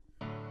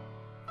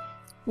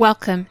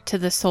Welcome to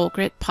the Soul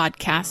Grit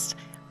podcast.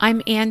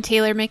 I'm Ann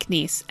Taylor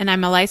McNeese, and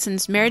I'm a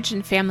licensed marriage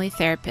and family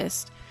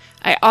therapist.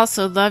 I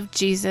also love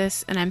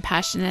Jesus, and I'm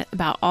passionate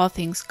about all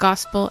things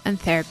gospel and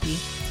therapy.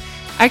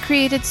 I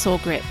created Soul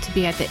Grit to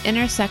be at the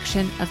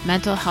intersection of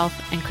mental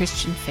health and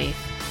Christian faith.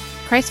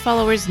 Christ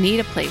followers need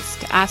a place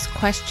to ask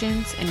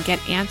questions and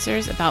get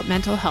answers about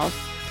mental health.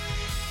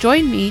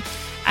 Join me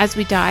as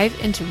we dive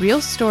into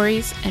real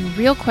stories and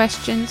real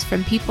questions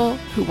from people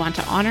who want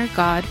to honor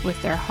God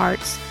with their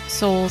hearts,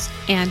 souls,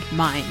 and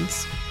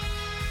minds.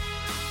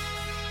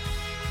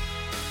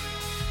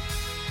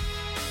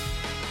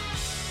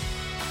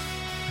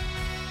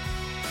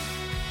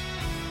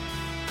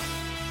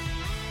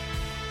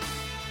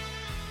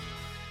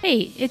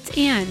 Hey, it's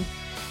Ann.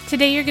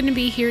 Today you're going to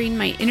be hearing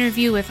my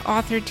interview with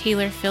author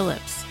Taylor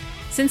Phillips.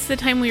 Since the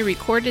time we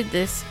recorded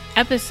this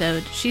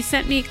episode, she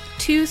sent me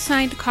 2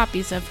 signed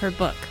copies of her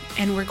book,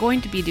 and we're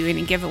going to be doing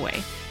a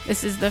giveaway.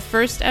 This is the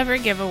first ever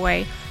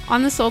giveaway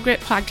on the Soul Grit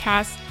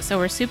podcast, so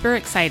we're super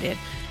excited.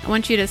 I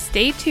want you to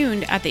stay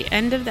tuned at the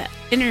end of the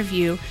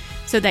interview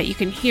so that you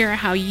can hear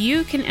how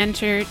you can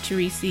enter to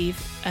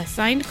receive a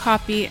signed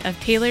copy of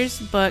Taylor's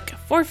book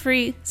for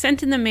free,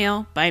 sent in the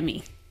mail by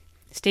me.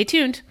 Stay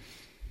tuned.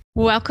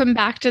 Welcome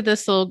back to the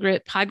Soul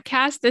Grit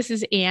podcast. This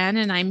is Ann,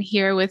 and I'm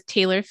here with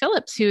Taylor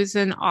Phillips, who's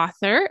an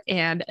author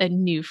and a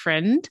new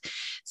friend.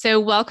 So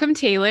welcome,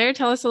 Taylor.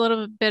 Tell us a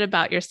little bit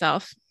about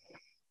yourself.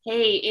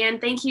 Hey, Ann,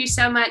 thank you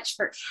so much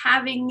for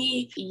having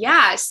me.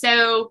 Yeah,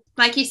 so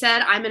like you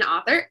said, I'm an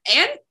author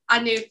and a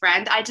new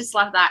friend. I just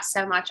love that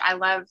so much. I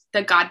love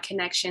the God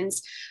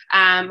connections.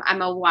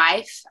 I'm a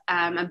wife,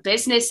 a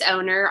business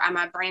owner. I'm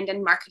a brand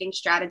and marketing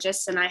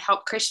strategist, and I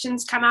help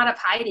Christians come out of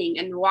hiding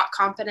and walk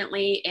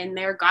confidently in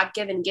their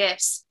God-given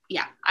gifts.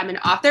 Yeah, I'm an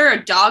author,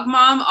 a dog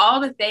mom, all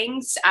the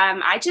things.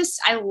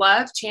 I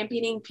love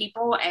championing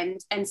people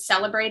and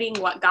celebrating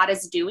what God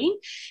is doing.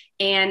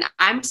 And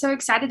I'm so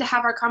excited to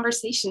have our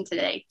conversation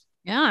today.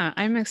 Yeah,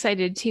 I'm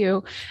excited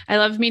too. I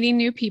love meeting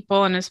new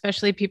people, and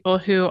especially people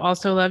who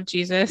also love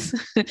Jesus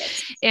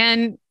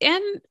and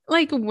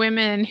like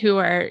women who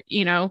are,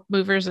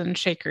 movers and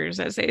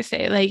shakers, as they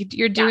say. Like,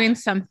 you're doing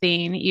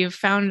something, you've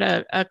found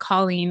a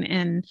calling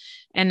and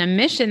a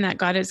mission that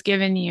God has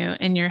given you,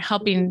 and you're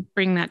helping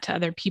bring that to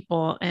other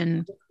people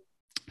and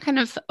kind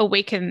of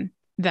awaken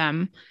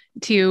them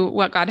to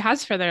what God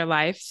has for their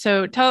life.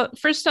 So tell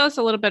us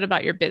a little bit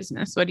about your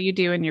business. What do you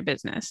do in your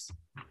business?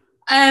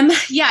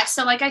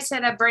 So like I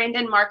said, a brand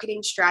and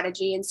marketing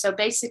strategy. And so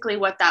basically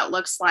what that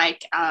looks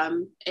like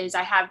is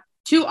I have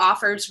 2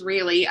 offers,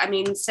 really.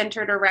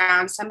 Centered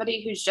around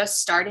somebody who's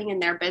just starting in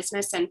their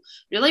business and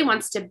really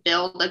wants to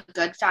build a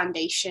good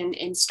foundation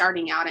in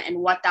starting out, and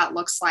what that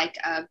looks like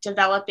of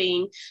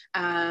developing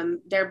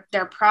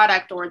their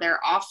product or their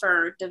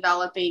offer,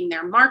 developing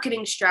their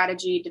marketing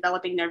strategy,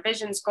 developing their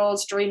visions,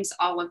 goals, dreams,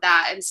 all of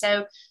that. And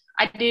so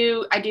I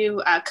do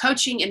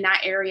coaching in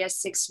that area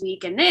 6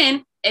 weeks. And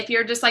then if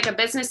you're just like a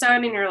business owner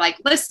and you're like,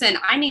 listen,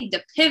 I need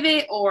to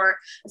pivot, or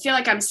I feel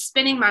like I'm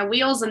spinning my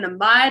wheels in the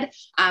mud.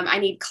 I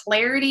need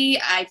clarity.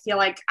 I feel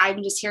like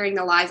I'm just hearing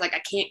the lies. Like, I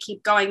can't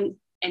keep going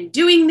and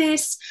doing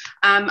this.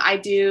 I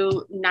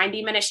do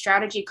 90-minute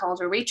strategy calls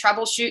where we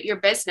troubleshoot your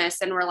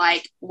business and we're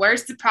like,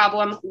 where's the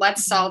problem?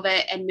 Let's solve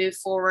it and move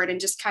forward, and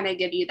just kind of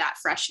give you that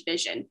fresh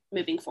vision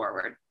moving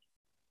forward.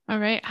 All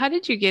right. How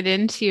did you get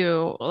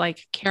into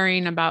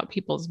caring about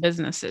people's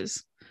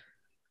businesses?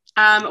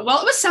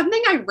 Well, it was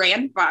something I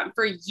ran from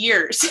for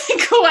years,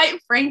 quite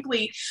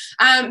frankly,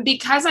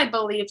 because I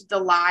believed the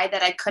lie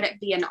that I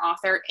couldn't be an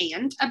author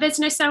and a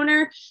business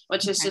owner,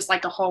 which is just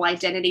like a whole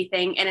identity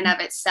thing in and of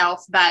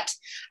itself. But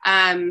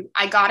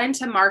I got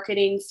into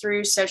marketing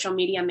through social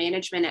media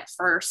management at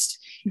first.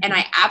 And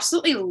I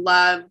absolutely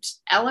loved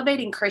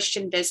elevating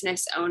Christian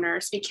business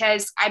owners,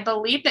 because I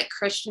believe that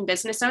Christian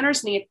business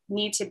owners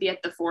need to be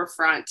at the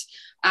forefront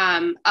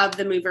of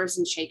the movers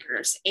and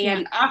shakers.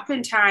 And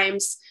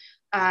oftentimes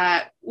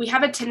we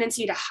have a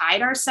tendency to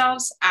hide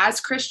ourselves as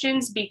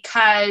Christians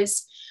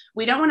because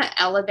we don't want to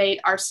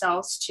elevate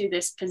ourselves to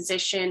this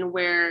position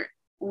where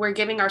we're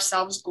giving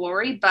ourselves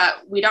glory, but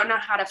we don't know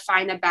how to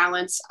find a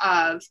balance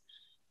of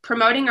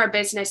promoting our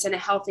business in a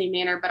healthy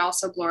manner, but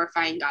also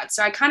glorifying God.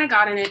 So I kind of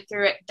got in it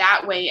through it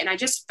that way. And I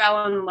just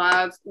fell in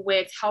love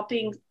with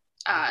helping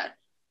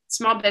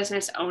small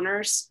business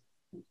owners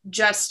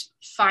just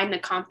find the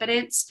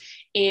confidence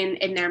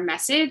in their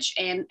message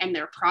and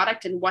their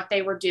product and what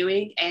they were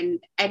doing. And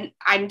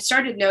I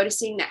started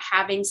noticing that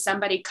having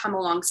somebody come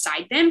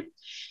alongside them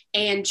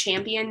and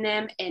champion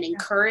them and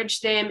encourage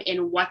them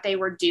in what they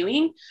were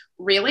doing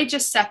really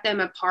just set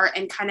them apart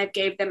and kind of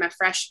gave them a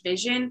fresh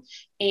vision.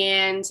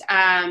 And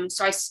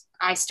so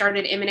I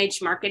started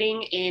M&H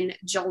marketing in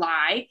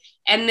July.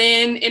 And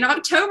then in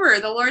October,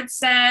 the Lord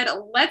said,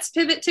 let's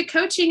pivot to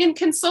coaching and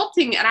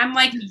consulting. And I'm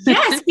like,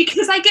 yes,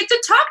 because I get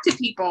to talk to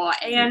people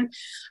and,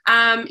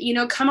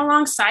 come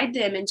alongside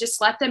them and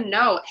just let them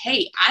know,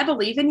 hey, I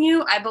believe in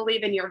you. I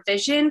believe in your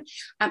vision.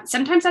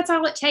 Sometimes that's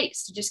all it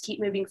takes to just keep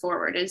moving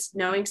forward, is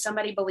knowing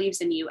somebody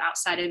believes in you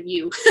outside of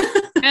you.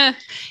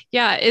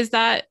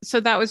 Yeah. So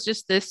that was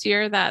just this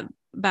year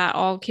that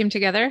all came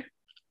together?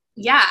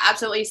 Yeah,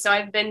 absolutely. So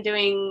I've been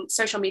doing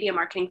social media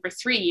marketing for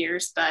 3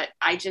 years, but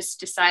I just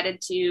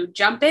decided to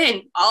jump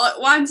in all at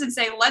once and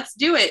say, let's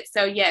do it.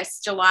 So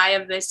yes, July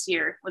of this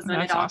year was when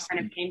it all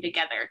kind of came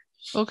together.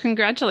 Well,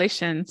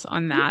 congratulations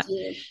on that.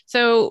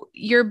 So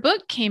your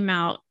book came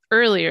out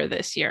earlier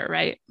this year,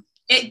 right?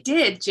 It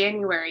did,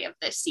 January of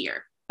this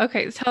year.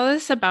 Okay, tell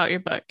us about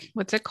your book.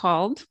 What's it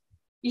called?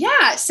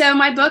 Yeah, so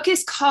my book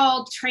is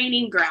called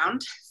Training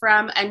Ground: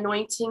 From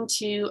Anointing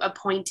to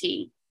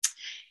Appointing.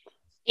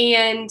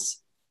 And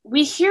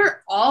we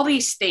hear all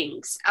these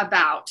things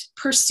about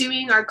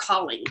pursuing our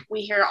calling.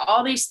 We hear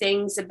all these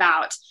things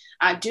about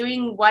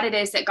doing what it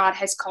is that God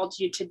has called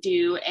you to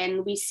do.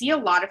 And we see a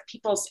lot of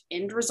people's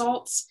end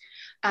results,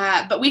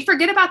 but we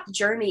forget about the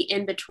journey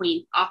in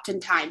between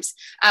oftentimes,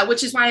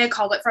 which is why I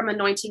call it From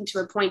Anointing to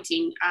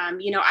Appointing.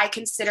 I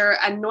consider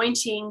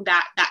anointing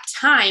that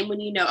time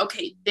when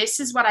okay, this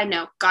is what I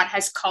know God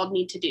has called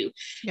me to do.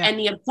 Yeah. And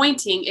the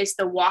appointing is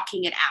the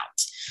walking it out.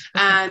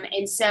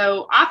 And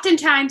so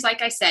oftentimes,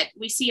 like I said,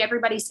 we see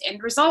everybody's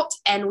end result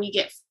and we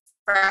get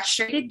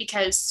frustrated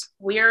because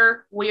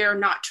we're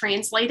not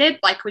translated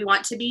like we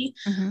want to be.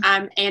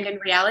 Mm-hmm. And in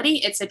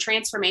reality, it's a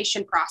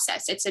transformation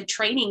process. It's a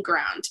training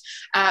ground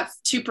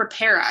to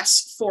prepare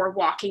us for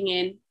walking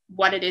in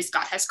what it is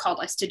God has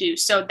called us to do.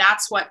 So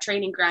that's what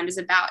Training Ground is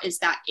about, is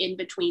that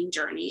in-between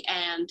journey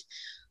and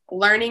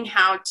learning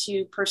how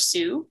to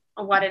pursue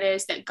what it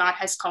is that God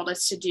has called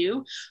us to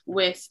do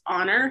with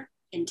honor,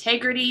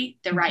 integrity,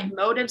 the right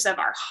motives of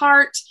our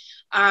heart,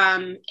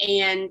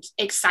 and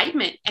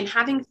excitement, and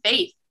having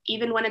faith,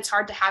 even when it's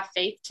hard to have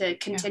faith, to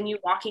continue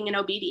walking in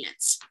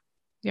obedience.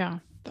 Yeah.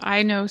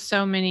 I know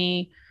so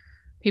many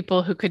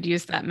people who could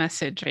use that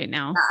message right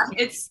now.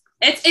 It's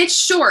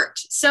short.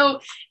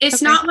 So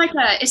it's not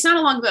it's not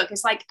a long book.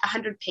 It's like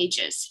 100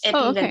 pages.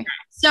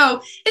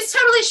 So it's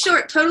totally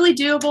short, totally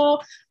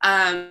doable.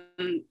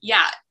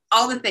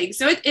 All the things.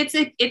 So it's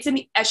a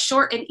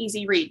short and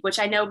easy read, which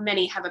I know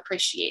many have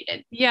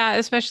appreciated. Yeah,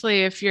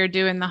 especially if you're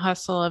doing the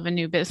hustle of a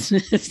new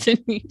business.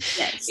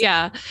 Yes.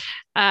 Yeah.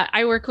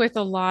 I work with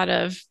a lot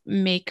of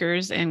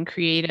makers and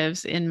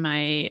creatives in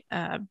my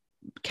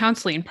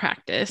counseling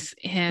practice.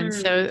 And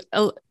so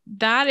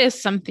that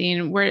is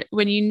something where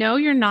when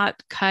you're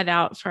not cut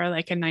out for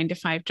like a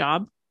 9-to-5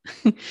 job,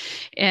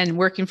 and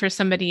working for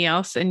somebody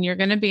else, and you're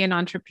going to be an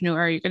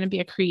entrepreneur, you're going to be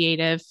a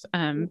creative,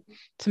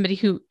 somebody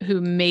who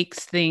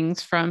makes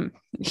things from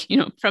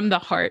the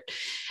heart.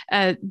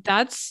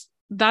 That's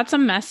a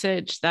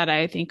message that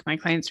I think my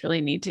clients really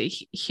need to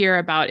hear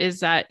about, is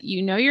that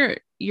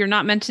you're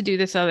not meant to do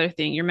this other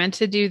thing. You're meant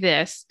to do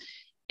this,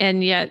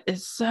 and yet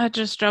it's such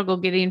a struggle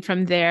getting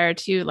from there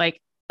to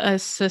like a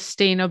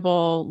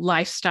sustainable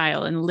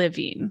lifestyle and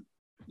living.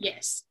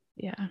 Yes.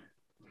 Yeah.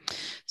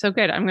 So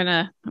good. I'm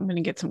gonna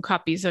get some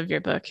copies of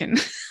your book and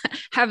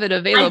have it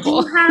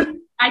available.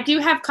 I do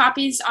have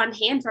copies on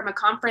hand from a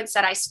conference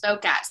that I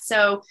spoke at.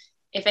 So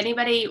if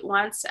anybody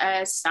wants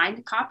a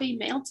signed copy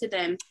mailed to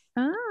them.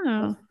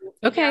 Oh,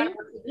 okay.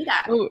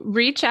 Well,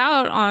 reach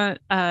out on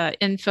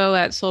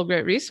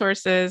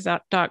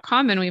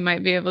info@soulgritresources.com and we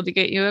might be able to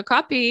get you a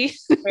copy.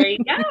 There you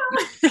go.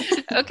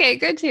 Okay,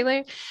 good,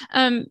 Taylor.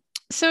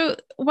 So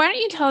why don't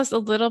you tell us a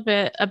little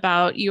bit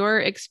about your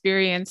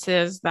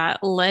experiences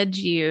that led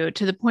you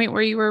to the point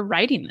where you were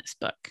writing this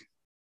book?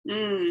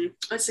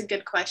 That's a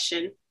good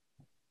question.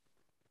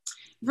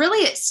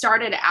 Really, it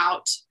started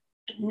out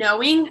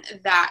knowing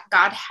that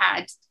God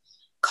had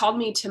called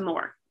me to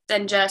more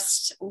than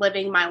just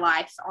living my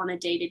life on a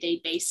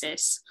day-to-day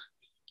basis.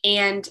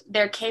 And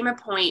there came a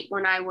point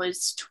when I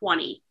was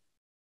 20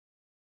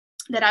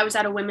 that I was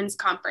at a women's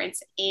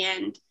conference,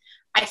 and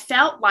I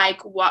felt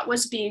like what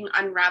was being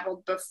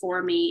unraveled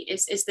before me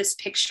is this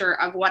picture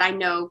of what I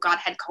know God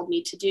had called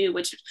me to do,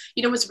 which,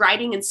 was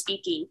writing and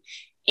speaking.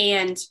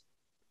 And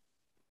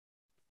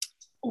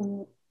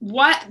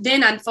what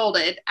then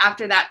unfolded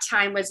after that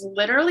time was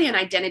literally an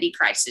identity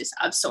crisis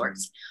of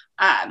sorts.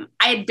 I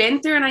had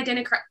been through an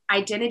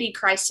identity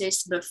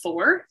crisis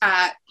before,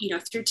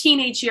 through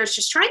teenage years,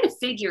 just trying to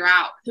figure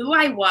out who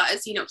I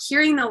was,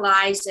 hearing the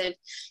lies of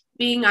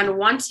being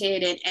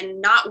unwanted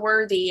and not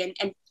worthy and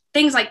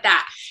things like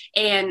that.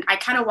 And I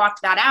kind of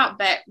walked that out.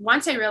 But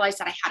once I realized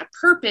that I had a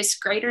purpose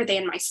greater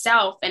than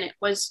myself, and it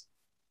was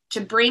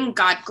to bring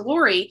God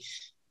glory,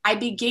 I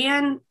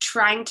began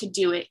trying to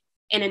do it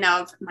in and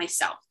of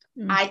myself.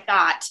 I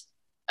thought,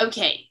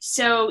 okay,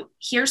 so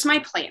here's my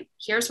plan.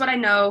 Here's what I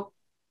know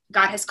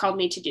God has called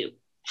me to do.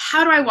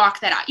 How do I walk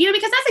that out?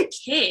 Because as a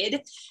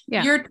kid,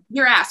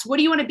 you're asked, what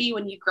do you want to be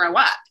when you grow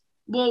up?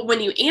 Well,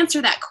 when you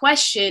answer that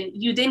question,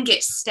 you then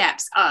get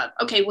steps of,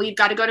 okay, well, you've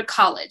got to go to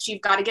college.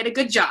 You've got to get a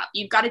good job.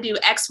 You've got to do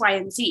X, Y,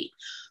 and Z.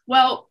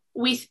 Well,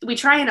 we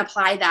try and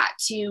apply that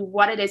to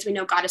what it is we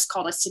know God has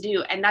called us to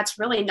do. And that's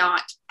really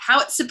not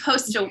how it's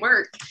supposed to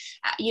work.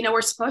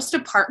 We're supposed to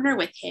partner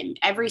with him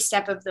every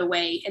step of the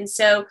way. And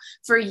so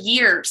for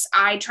years,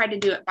 I tried to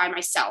do it by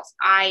myself.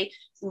 I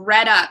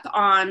read up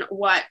on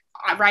what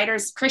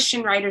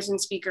Christian writers and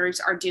speakers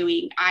are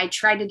doing. I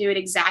tried to do it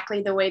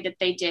exactly the way that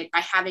they did, by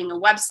having a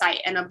website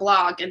and a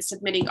blog and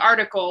submitting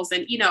articles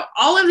and,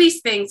 all of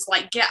these things,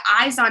 like get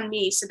eyes on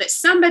me so that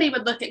somebody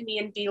would look at me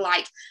and be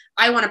like,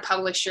 I want to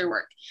publish your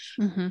work.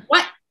 Mm-hmm.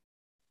 What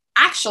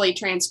actually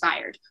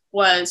transpired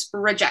was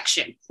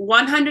rejection,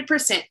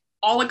 100%.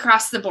 All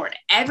across the board.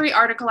 Every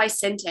article I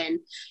sent in,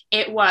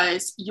 it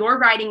was, your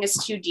writing is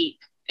too deep.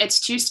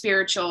 It's too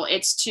spiritual.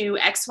 It's too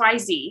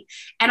XYZ.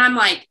 And I'm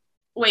like,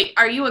 wait,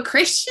 are you a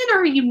Christian or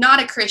are you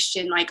not a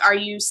Christian? Like, are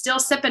you still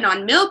sipping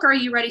on milk or are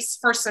you ready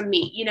for some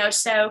meat?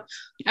 So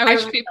I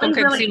wish people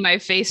could see my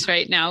face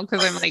right now,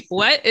 because I'm like,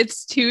 what?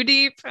 It's too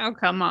deep? Oh,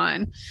 come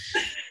on.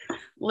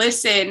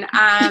 Listen.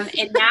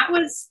 And that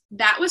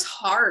was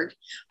hard.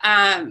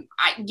 I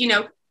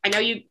know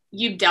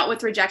you've dealt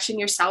with rejection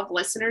yourself.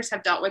 Listeners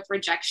have dealt with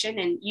rejection,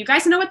 and you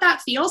guys know what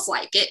that feels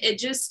like. It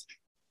just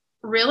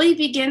really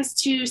begins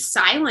to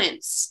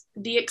silence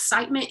the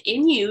excitement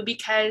in you,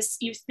 because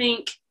you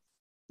think,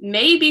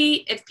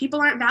 maybe if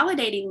people aren't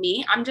validating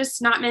me, I'm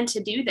just not meant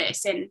to do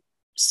this. And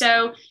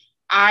so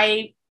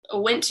I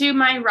went to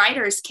my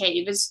writer's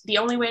cave, is the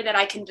only way that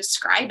I can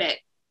describe it.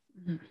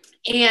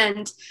 Mm-hmm.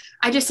 And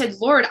I just said,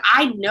 Lord,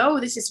 I know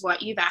this is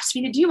what you've asked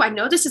me to do. I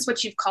know this is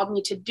what you've called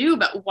me to do,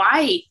 but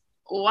why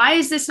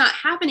is this not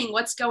happening?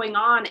 What's going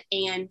on?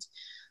 And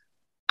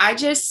I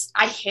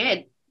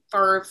hid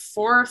for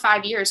 4 or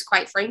 5 years,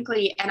 quite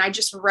frankly. And I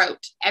just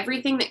wrote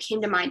everything that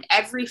came to mind,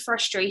 every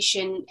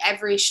frustration,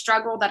 every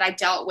struggle that I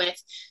dealt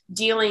with,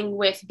 dealing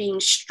with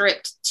being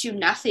stripped to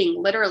nothing,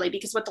 literally,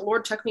 because what the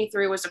Lord took me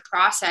through was a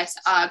process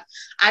of,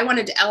 I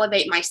wanted to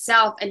elevate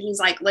myself. And he's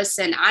like,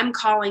 listen, I'm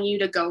calling you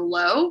to go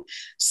low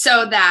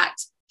so that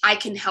I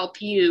can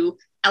help you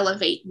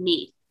elevate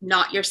me,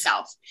 not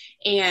yourself.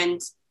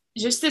 And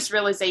just this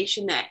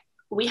realization that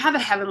we have a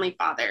heavenly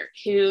Father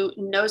who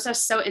knows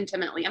us so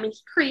intimately. I mean, he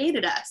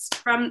created us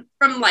from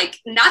like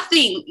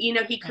nothing,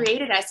 he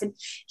created us, and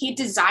he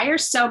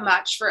desires so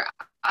much for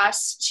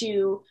us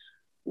to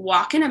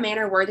walk in a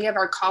manner worthy of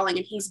our calling.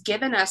 And he's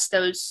given us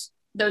those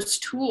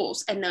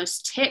tools and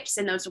those tips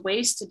and those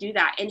ways to do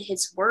that in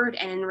his word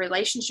and in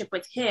relationship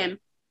with him.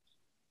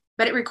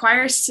 But it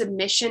requires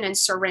submission and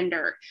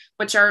surrender,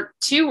 which are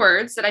 2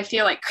 words that I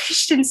feel like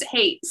Christians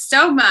hate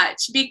so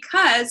much,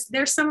 because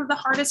they're some of the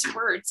hardest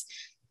words.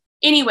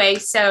 Anyway,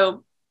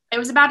 so it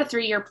was about a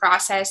 3-year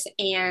process,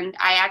 and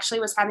I actually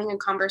was having a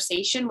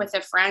conversation with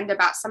a friend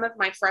about some of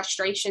my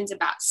frustrations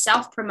about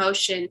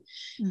self-promotion,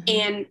 mm-hmm.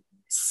 and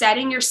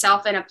setting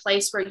yourself in a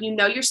place where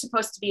you're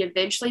supposed to be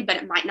eventually, but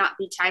it might not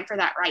be time for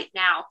that right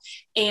now.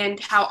 And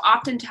how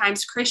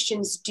oftentimes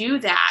Christians do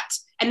that,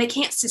 and they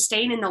can't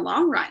sustain in the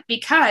long run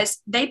because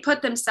they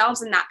put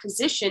themselves in that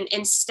position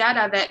instead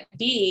of it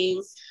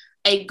being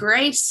a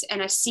grace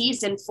and a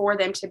season for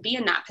them to be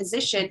in that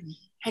position. Mm-hmm.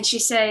 And she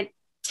said,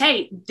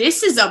 Tay,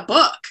 this is a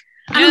book.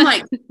 I'm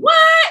like,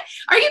 what?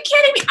 Are you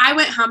kidding me? I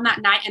went home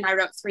that night and I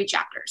wrote 3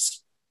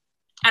 chapters.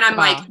 And I'm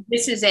like,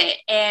 this is it.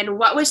 And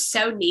what was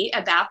so neat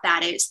about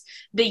that is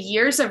the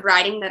years of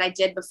writing that I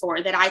did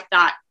before that I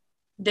thought,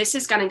 this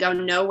is going to go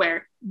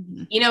nowhere.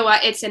 Mm-hmm. You know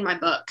what? It's in my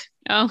book.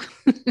 Oh,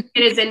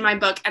 it is in my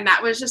book. And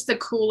that was just the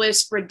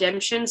coolest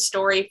redemption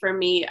story for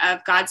me,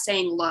 of God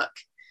saying, look,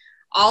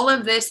 all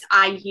of this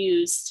I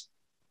used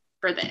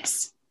for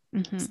this.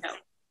 Mm-hmm.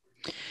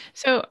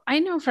 So I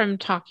know from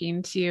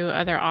talking to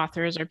other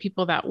authors or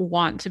people that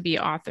want to be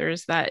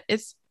authors that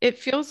it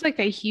feels like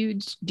a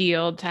huge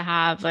deal to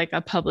have like a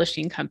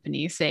publishing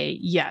company say,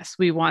 yes,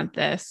 we want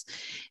this.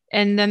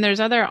 And then there's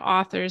other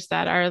authors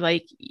that are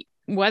like,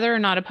 whether or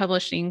not a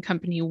publishing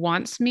company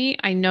wants me,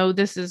 I know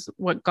this is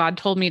what God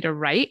told me to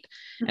write,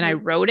 mm-hmm. and I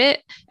wrote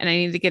it and I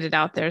need to get it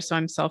out there. So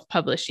I'm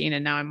self-publishing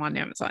and now I'm on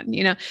Amazon,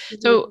 Mm-hmm.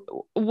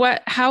 So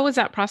how was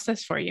that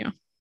process for you?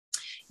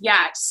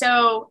 Yeah.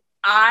 So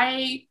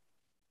I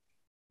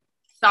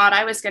thought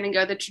I was going to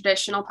go the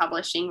traditional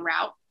publishing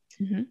route.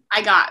 Mm-hmm.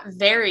 I got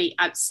very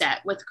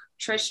upset with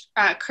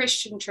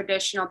Christian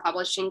traditional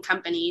publishing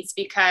companies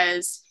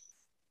because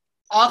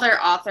all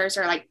their authors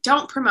are like,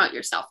 don't promote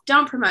yourself,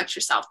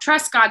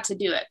 trust God to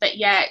do it. But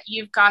yet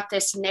you've got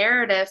this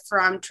narrative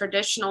from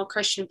traditional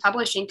Christian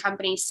publishing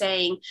companies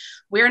saying,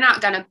 we're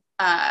not going to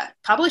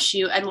publish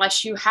you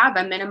unless you have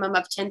a minimum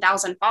of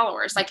 10,000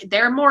 followers. Like,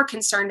 they're more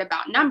concerned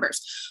about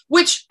numbers,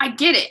 which I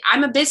get it.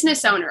 I'm a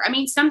business owner. I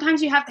mean,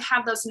 sometimes you have to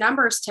have those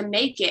numbers to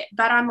make it,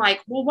 but I'm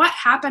like, well, what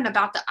happens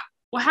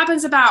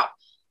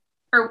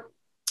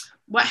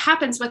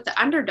with the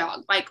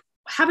underdog? Like,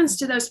 what happens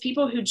to those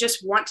people who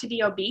just want to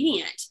be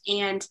obedient?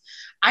 And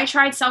I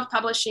tried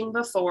self-publishing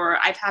before.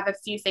 I've had a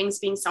few things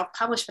being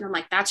self-published, but I'm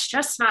like, that's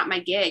just not my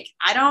gig.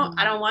 I don't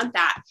want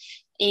that.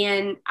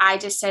 And I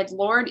just said,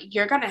 Lord,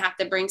 you're going to have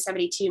to bring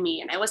somebody to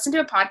me. And I listened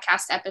to a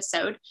podcast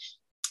episode,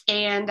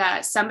 and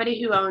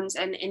somebody who owns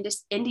an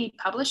indie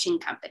publishing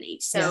company.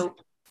 So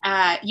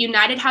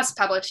United House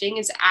Publishing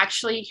is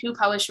actually who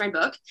published my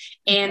book.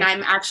 And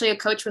I'm actually a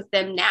coach with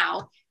them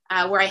now,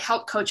 where I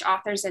help coach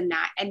authors in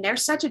that. And they're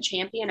such a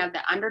champion of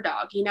the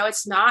underdog. You know,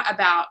 it's not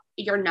about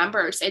your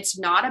numbers. It's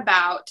not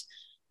about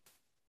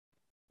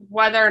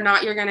whether or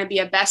not you're going to be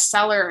a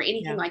bestseller or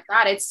anything like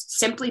that. It's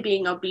simply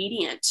being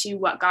obedient to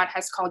what God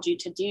has called you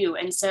to do.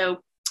 And so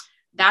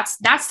that's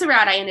the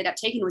route I ended up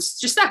taking, was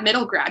just that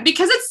middle ground,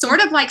 because it's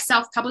sort of like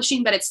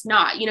self-publishing, but it's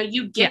not. You know,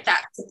 you get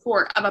that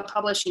support of a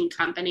publishing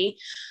company,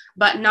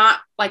 but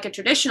not like a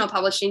traditional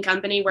publishing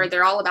company where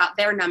they're all about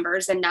their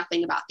numbers and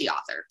nothing about the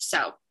author.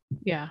 So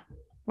yeah.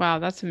 Wow.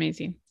 That's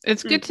amazing.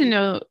 It's good to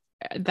know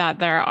that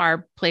there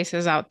are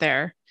places out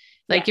there.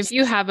 Like if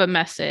you have a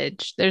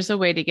message, there's a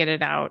way to get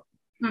it out.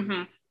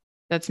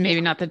 That's maybe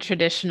not the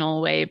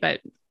traditional way,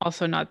 but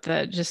also not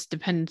the just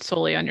depend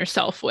solely on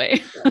yourself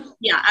way.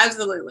 Yeah,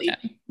 absolutely.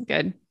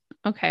 Good.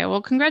 Okay.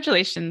 Well,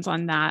 congratulations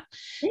on that.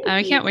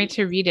 I can't wait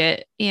to read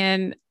it.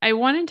 And I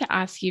wanted to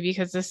ask you,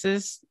 because this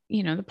is,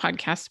 you know, the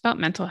podcast about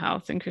mental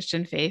health and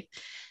Christian faith.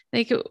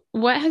 Like,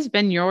 what has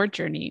been your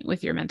journey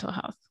with your mental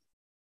health?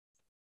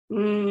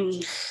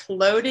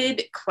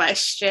 Loaded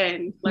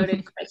question.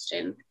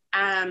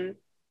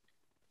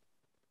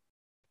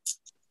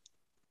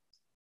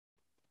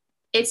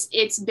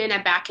 It's been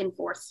a back and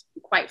forth,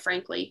 quite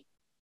frankly.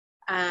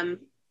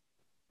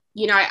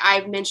 You know,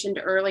 I mentioned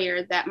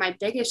earlier that my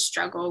biggest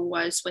struggle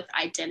was with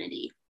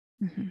identity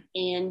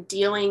and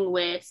dealing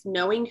with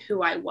knowing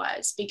who I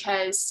was,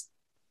 because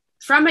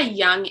from a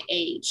young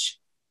age,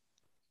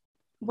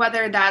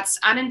 whether that's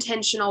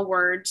unintentional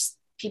words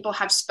people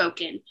have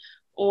spoken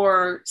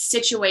or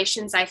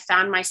situations I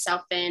found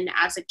myself in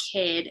as a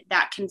kid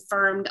that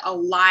confirmed a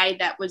lie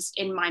that was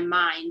in my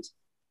mind,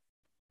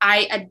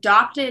 I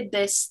adopted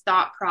this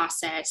thought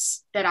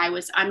process that I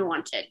was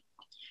unwanted.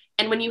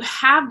 And when you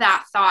have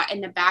that thought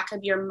in the back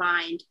of your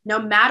mind, no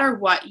matter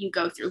what you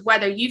go through,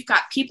 whether you've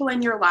got people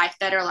in your life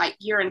that are like,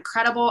 you're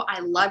incredible,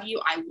 I love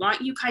you, I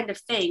want you kind of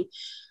thing,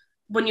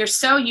 when you're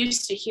so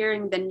used to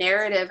hearing the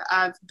narrative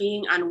of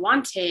being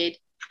unwanted,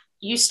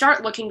 you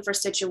start looking for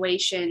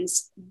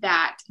situations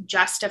that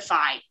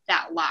justify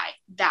that lie,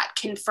 that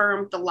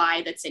confirm the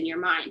lie that's in your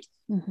mind.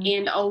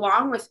 And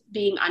along with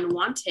being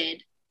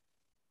unwanted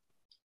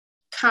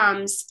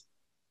comes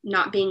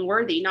not being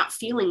worthy, not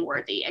feeling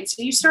worthy. And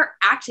so you start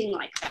acting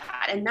like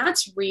that. And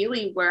that's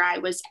really where I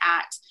was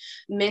at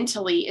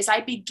mentally, is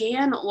I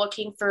began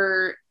looking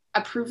for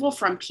approval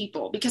from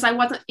people because I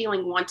wasn't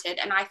feeling wanted.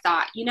 And I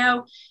thought, you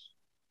know,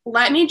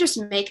 let me just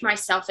make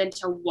myself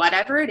into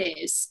whatever it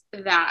is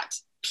that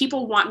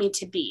people want me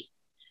to be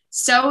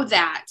so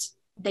that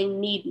they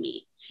need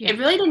me. It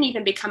really didn't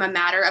even become a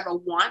matter of a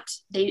want.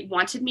 They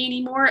wanted me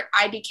anymore.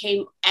 I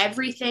became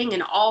everything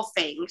and all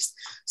things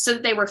so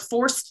that they were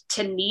forced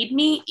to need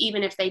me,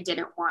 even if they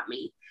didn't want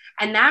me.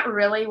 And that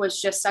really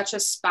was just such a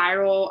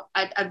spiral,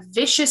 a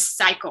vicious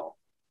cycle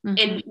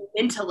in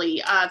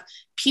mentally of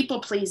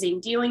people pleasing,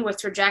 dealing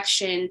with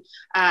rejection,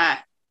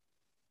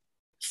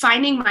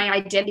 finding my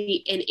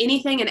identity in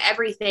anything and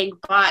everything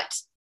but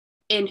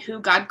in who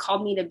God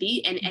called me to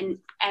be and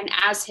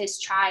as his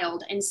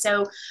child. And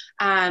so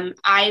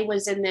I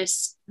was in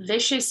this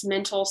vicious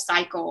mental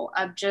cycle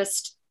of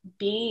just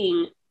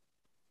being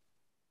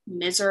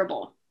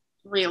miserable,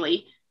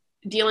 really,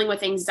 dealing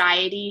with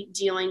anxiety,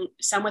 dealing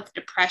some with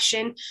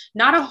depression,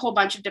 not a whole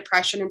bunch of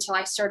depression until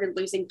I started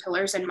losing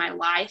pillars in my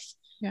life.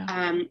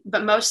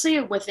 But mostly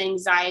with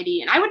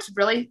anxiety. And I would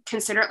really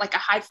consider it like a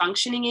high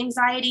functioning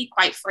anxiety,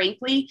 quite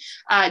frankly,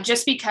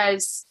 just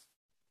because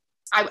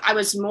I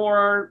was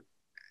more,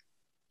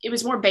 it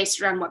was more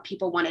based around what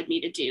people wanted me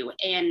to do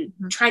and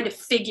trying to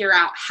figure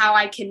out how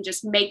I can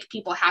just make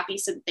people happy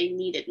so that they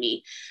needed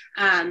me.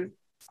 And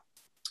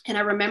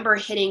I remember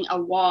hitting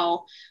a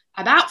wall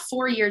about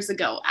 4 years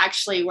ago,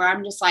 actually, where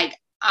I'm just like,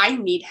 I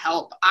need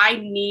help. I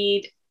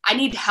need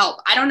help.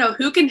 I don't know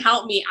who can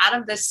help me out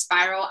of this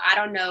spiral. I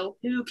don't know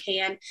who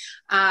can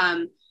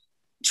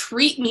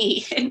treat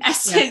me in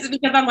essence,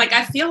 because I'm like,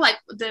 I feel like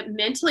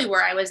mentally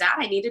where I was at,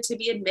 I needed to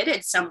be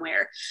admitted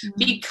somewhere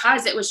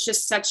because it was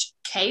just such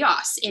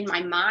chaos in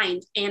my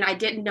mind. And I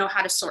didn't know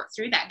how to sort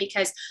through that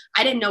because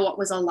I didn't know what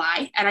was a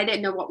lie and I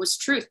didn't know what was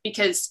truth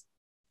because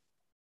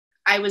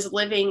I was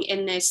living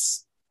in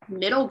this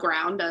middle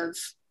ground of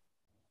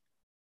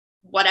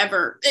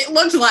whatever it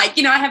looked like,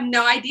 you know, I have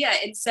no idea.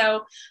 And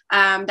so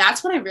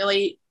that's when I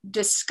really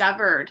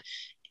discovered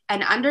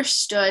and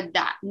understood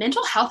that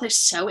mental health is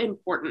so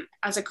important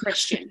as a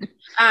Christian.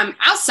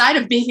 Outside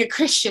of being a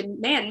Christian,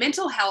 man,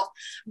 mental health,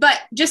 but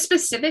just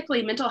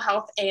specifically mental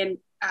health and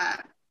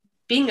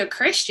being a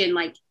Christian,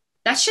 like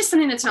that's just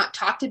something that's not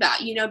talked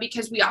about, you know,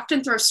 because we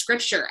often throw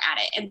scripture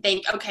at it and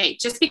think, okay,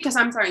 just because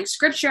I'm throwing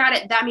scripture at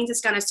it, that means it's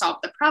going to solve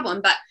the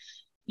problem. But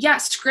yeah,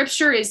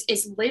 scripture is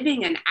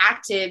living and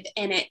active,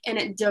 and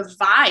it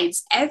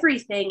divides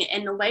everything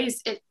and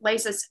it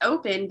lays us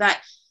open. But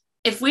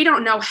if we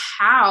don't know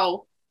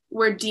how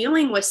we're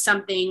dealing with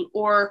something,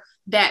 or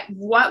that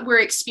what we're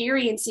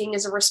experiencing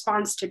is a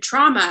response to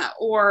trauma,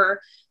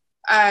 or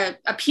a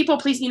people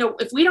please,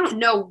 if we don't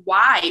know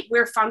why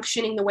we're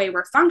functioning the way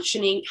we're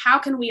functioning, how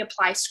can we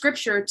apply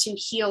scripture to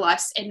heal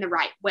us in the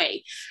right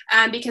way?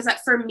 Because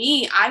for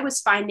me, I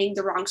was finding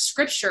the wrong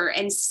scripture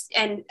and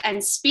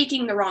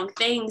speaking the wrong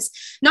things.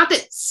 Not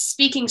that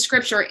speaking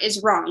scripture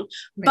is wrong,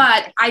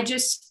 but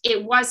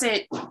it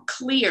wasn't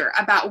clear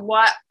about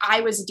what I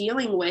was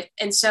dealing with.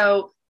 And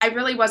so I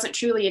really wasn't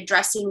truly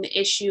addressing the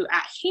issue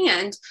at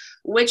hand,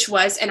 which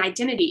was an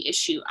identity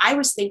issue. I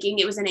was thinking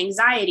it was an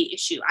anxiety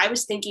issue. I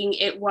was thinking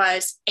it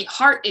was a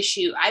heart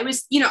issue. I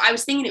was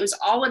thinking it was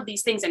all of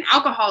these things, an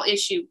alcohol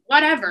issue,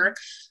 whatever.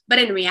 But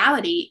in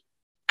reality,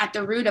 at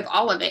the root of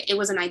all of it, it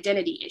was an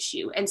identity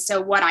issue. And so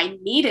what I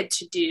needed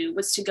to do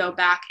was to go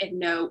back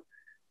and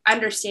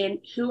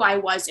understand who I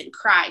was in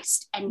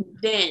Christ, and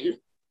then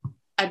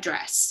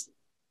address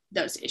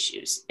those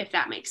issues, if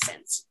that makes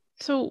sense.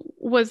 So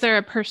was there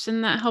a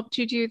person that helped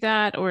you do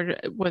that, or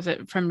was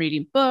it from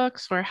reading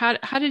books, or how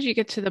did you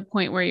get to the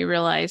point where you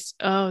realized,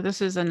 oh,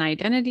 this is an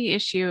identity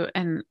issue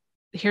and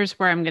here's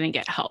where I'm going to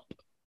get help?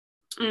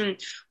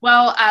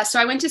 Well, so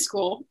I went to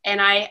school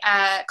and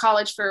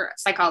college for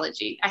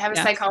psychology. I have a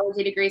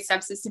psychology degree,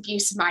 substance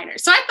abuse minor.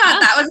 So I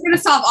thought that was going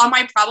to solve all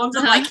my problems.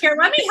 I'm like, here,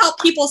 let me help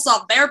people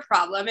solve their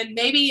problem, and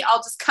maybe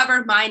I'll just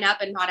cover mine up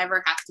and not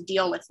ever have to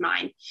deal with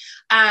mine.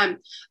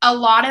 A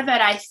lot of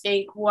it, I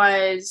think,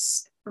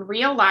 was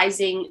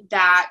realizing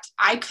that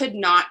I could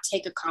not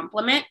take a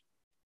compliment.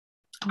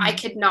 I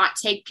could not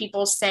take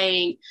people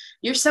saying,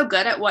 you're so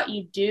good at what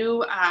you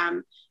do.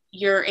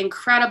 You're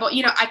incredible.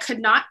 I could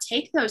not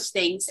take those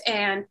things.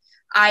 And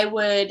I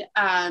would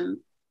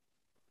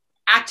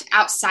act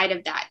outside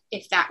of that,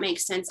 if that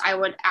makes sense. I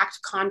would act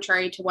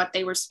contrary to what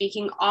they were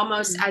speaking,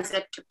 almost as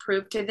if to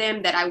prove to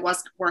them that I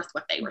wasn't worth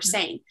what they were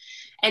saying.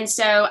 And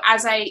so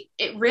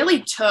it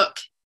really took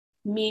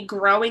me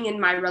growing in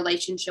my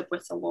relationship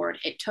with the Lord.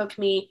 It took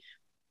me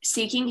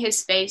seeking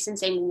his face and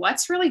saying,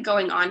 what's really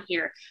going on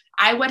here?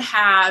 I would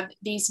have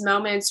these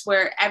moments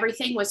where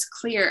everything was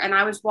clear and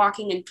I was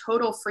walking in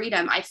total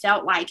freedom, I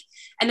felt like,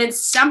 and then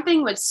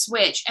something would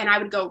switch and I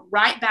would go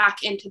right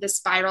back into the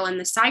spiral and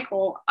the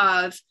cycle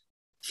of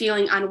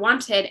feeling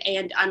unwanted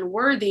and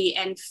unworthy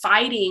and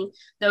fighting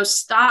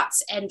those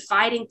thoughts and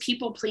fighting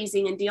people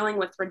pleasing and dealing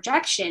with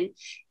rejection.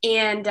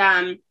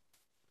 And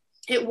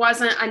it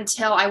wasn't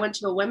until I went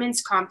to a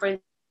women's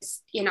conference,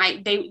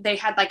 they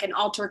had like an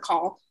altar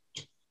call,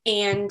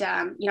 and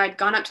I'd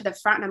gone up to the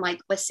front and I'm like,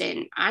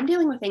 listen, I'm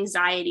dealing with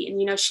anxiety.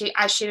 And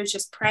as she was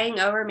just praying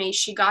over me,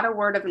 she got a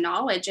word of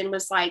knowledge and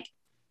was like,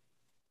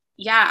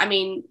 yeah, I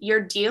mean,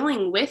 you're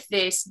dealing with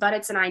this, but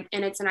it's an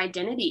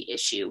identity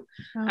issue.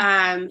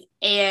 And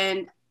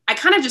I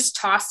kind of just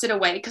tossed it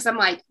away because I'm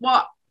like,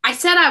 well, I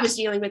said I was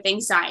dealing with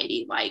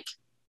anxiety, like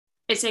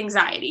it's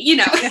anxiety,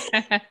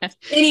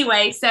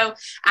 Anyway, so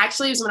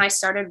actually it was when I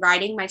started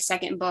writing my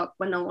second book,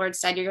 when the Lord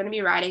said, you're going to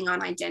be writing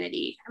on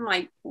identity. I'm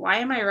like, why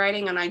am I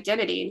writing on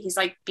identity? And he's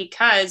like,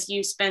 because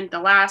you spent the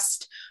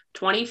last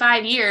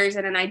 25 years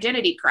in an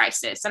identity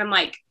crisis. And I'm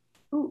like,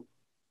 ooh,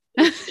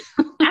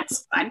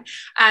 that's fun.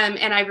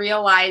 And I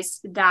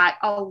realized that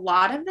a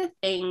lot of the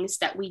things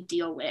that we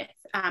deal with,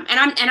 and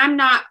I'm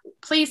not,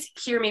 please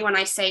hear me when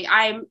I say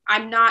I'm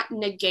not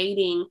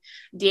negating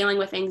dealing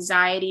with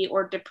anxiety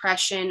or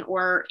depression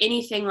or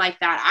anything like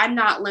that. I'm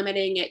not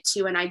limiting it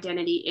to an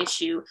identity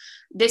issue.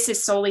 This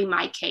is solely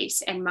my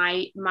case and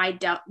my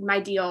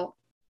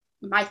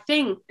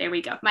thing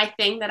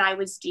that I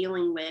was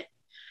dealing with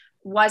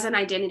was an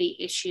identity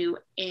issue,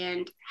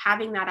 and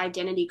having that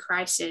identity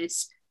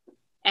crisis,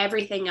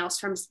 everything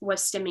else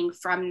was stemming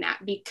from that,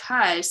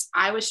 because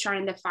I was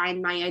trying to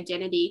find my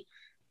identity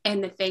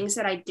and the things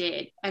that I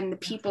did and the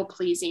people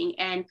pleasing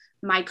and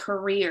my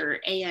career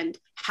and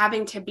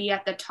having to be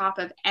at the top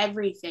of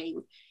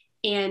everything.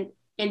 And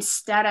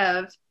instead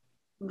of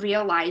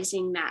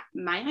realizing that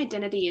my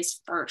identity is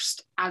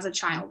first as a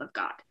child of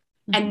God.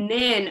 And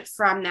then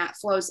from that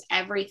flows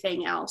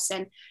everything else.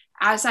 And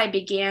as I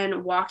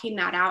began walking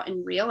that out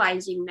and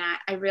realizing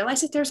that, I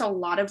realized that there's a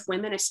lot of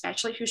women,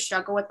 especially, who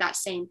struggle with that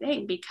same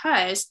thing,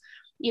 because,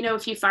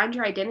 if you find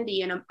your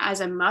identity as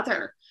a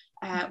mother,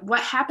 what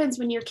happens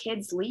when your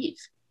kids leave,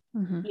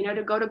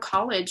 to go to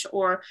college,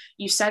 or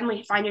you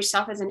suddenly find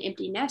yourself as an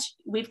empty nest?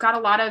 We've got a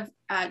lot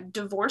of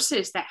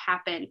divorces that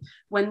happen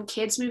when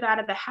kids move out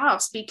of the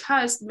house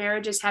because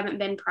marriages haven't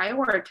been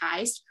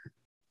prioritized,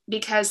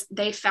 because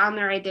they found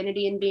their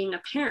identity in being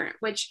a parent,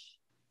 which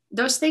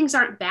those things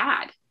aren't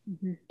bad.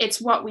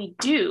 It's what we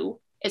do.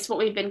 It's what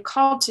we've been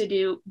called to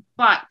do,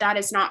 but that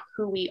is not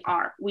who we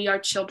are. We are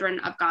children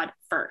of God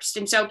first.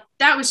 And so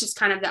that was just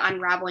kind of the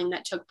unraveling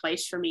that took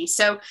place for me.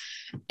 So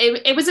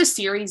it was a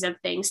series of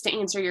things, to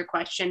answer your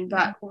question,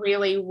 but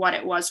really what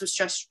it was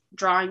just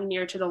drawing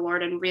near to the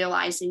Lord and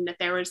realizing that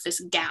there was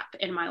this gap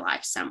in my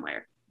life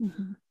somewhere.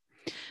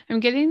 I'm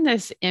getting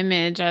this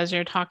image as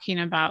you're talking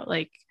about,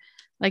 like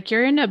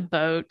you're in a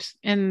boat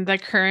and the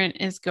current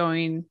is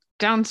going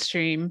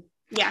downstream.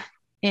 Yeah.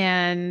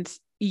 And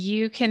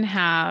you can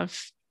have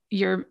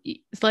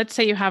let's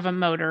say you have a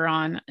motor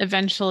on,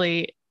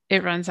 eventually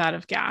it runs out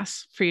of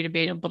gas for you to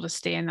be able to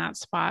stay in that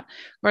spot.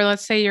 Or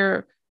let's say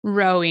you're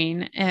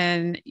rowing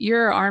and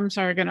your arms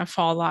are going to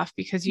fall off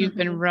because you've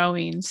been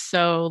rowing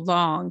so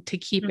long to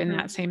keep in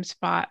that same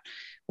spot.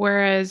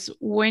 Whereas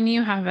when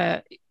you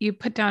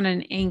put down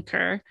an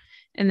anchor,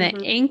 and the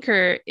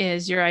anchor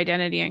is your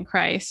identity in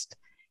Christ,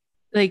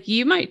 like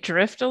you might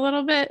drift a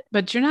little bit,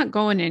 but you're not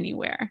going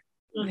anywhere.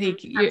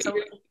 Like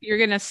you're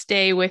going to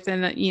stay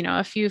within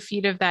a few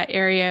feet of that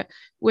area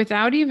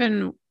without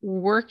even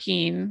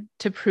working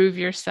to prove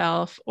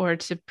yourself or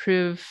to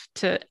prove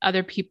to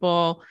other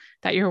people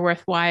that you're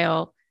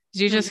worthwhile.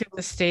 You just have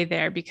to stay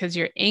there because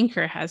your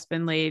anchor has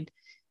been laid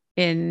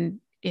in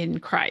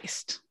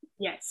Christ.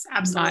 Yes,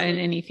 absolutely. Not in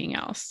anything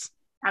else.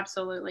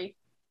 Absolutely.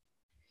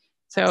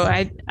 So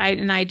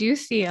I do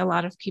see a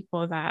lot of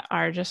people that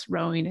are just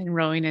rowing and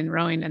rowing and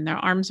rowing, and their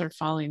arms are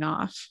falling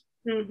off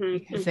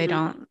because they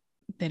don't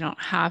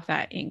have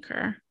that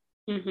anchor.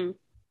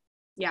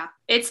 Yeah,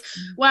 it's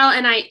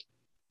and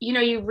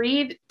you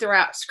read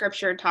throughout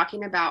scripture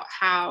talking about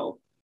how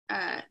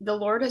the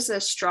Lord is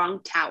a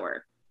strong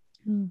tower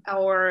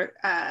or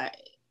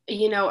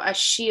a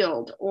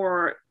shield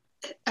or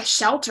a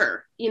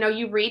shelter.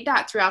 You read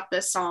that throughout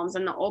the Psalms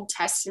and the Old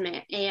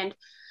Testament, and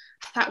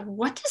I thought,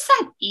 what does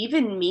that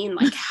even mean?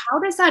 Like, how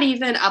does that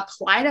even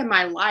apply to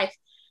my life?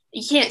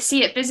 You can't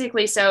see it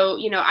physically. So,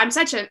 I'm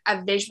such a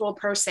visual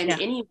person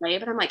anyway,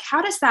 but I'm like,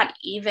 what does that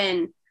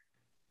even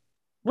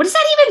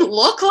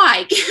look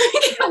like?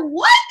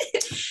 What?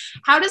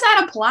 How does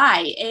that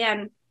apply?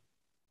 And,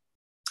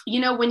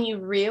 when you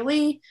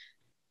really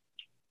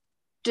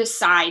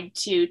decide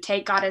to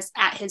take God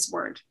at his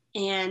word,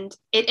 and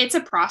it's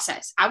a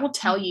process. I will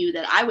tell you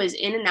that I was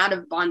in and out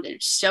of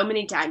bondage so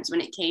many times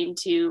when it came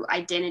to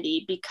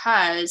identity,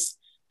 because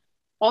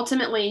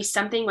ultimately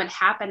something would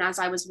happen as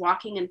I was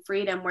walking in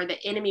freedom where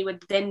the enemy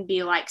would then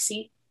be like,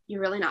 see,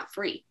 you're really not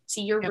free.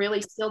 See, you're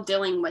really still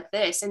dealing with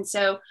this. And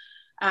so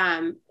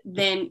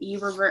then you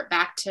revert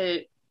back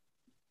to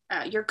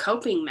your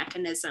coping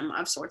mechanism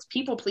of sorts.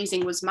 People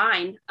pleasing was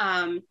mine.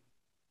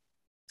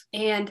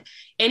 And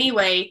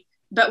anyway,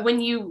 but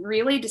when you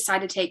really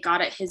decide to take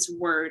God at his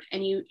word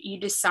and you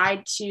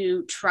decide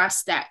to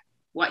trust that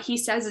what he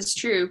says is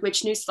true,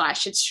 which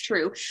newsflash, it's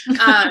true.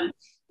 And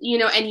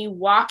you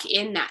walk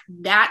in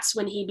that's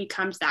when he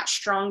becomes that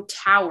strong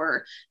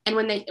tower. And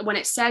when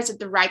it says that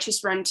the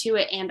righteous run to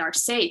it and are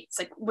safe, it's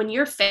like when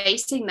you're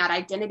facing that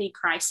identity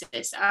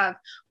crisis of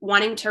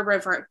wanting to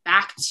revert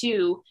back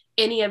to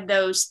any of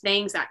those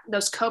things, that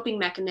those coping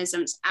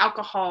mechanisms,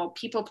 alcohol,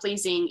 people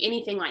pleasing,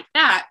 anything like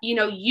that,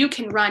 you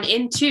can run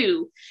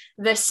into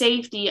the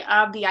safety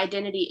of the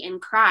identity in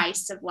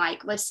Christ of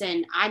like,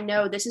 listen, I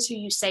know this is who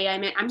you say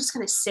I'm in. I'm just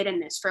going to sit in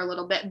this for a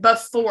little bit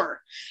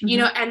before,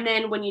 and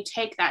then when you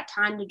take that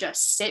time to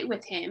just sit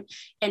with him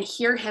and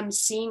hear him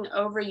sing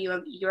over you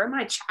of, you're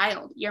my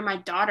child, you're my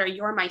daughter,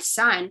 you're my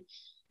son,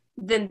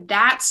 then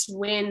that's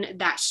when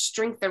that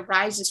strength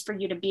arises for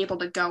you to be able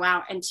to go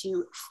out and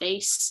to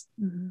face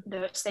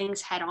those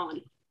things head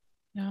on.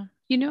 Yeah.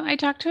 I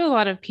talk to a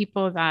lot of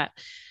people that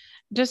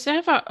just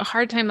have a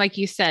hard time, like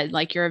you said,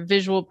 like you're a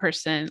visual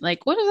person.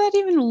 Like, what does that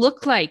even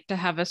look like to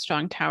have a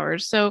strong tower?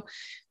 So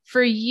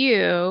for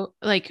you,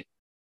 like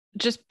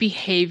just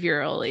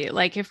behaviorally,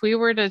 like if we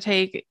were to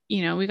take,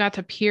 we got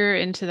to peer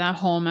into the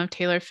home of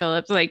Taylor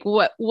Phillips, like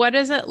what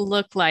does it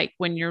look like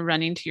when you're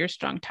running to your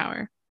strong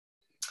tower?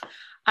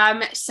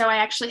 So I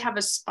actually have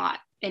a spot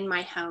in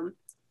my home,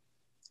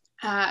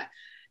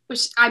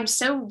 which I'm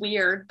so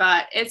weird,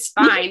 but it's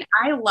fine.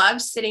 I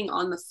love sitting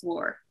on the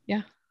floor.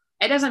 Yeah.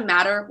 It doesn't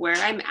matter where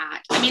I'm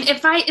at. I mean,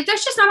 if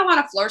there's just not a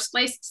lot of floor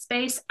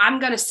space, I'm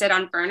going to sit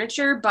on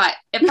furniture, but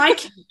if I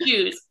can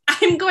choose,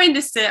 I'm going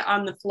to sit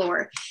on the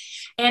floor.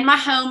 And my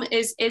home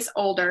is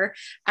older,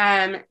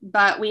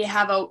 but we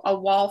have a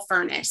wall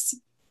furnace.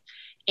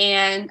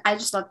 And I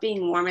just love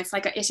being warm. It's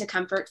it's a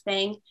comfort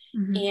thing.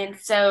 And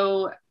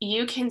so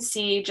you can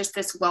see just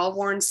this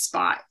well-worn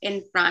spot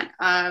in front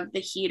of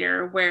the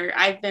heater where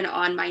I've been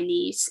on my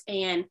knees.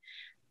 And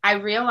I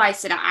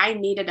realized that I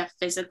needed a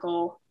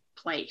physical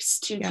place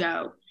to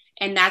go.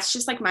 And that's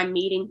just like my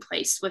meeting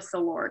place with the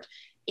Lord.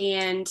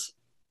 And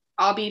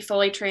I'll be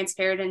fully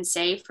transparent and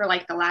say for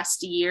like the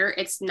last year,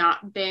 it's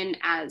not been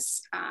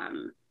as,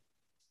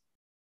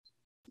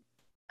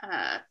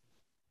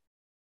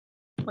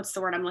 what's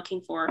the word I'm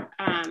looking for?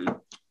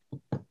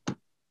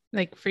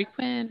 Like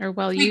frequent or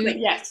frequent,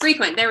 yes,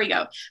 frequent. There we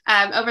go.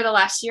 Over the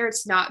last year,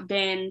 it's not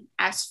been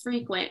as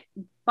frequent,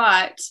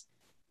 but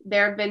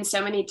there have been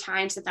so many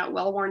times that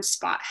well-worn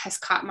spot has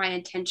caught my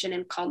attention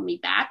and called me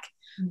back.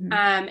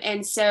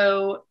 And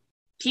so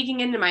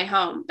peeking into my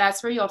home,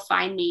 that's where you'll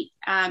find me,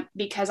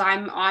 because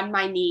I'm on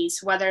my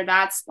knees, whether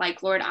that's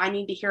like, Lord, I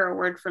need to hear a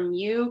word from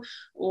you,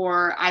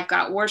 or I've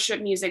got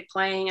worship music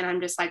playing and I'm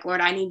just like,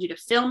 Lord, I need you to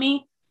fill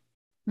me.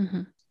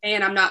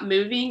 And I'm not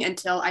moving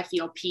until I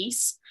feel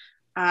peace.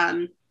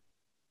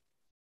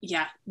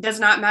 Yeah, does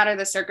not matter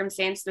the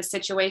circumstance, the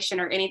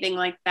situation, or anything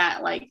like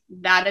that. Like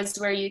that is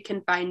where you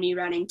can find me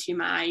running to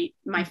my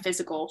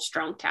physical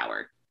strong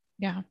tower.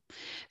 Yeah.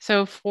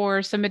 So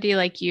for somebody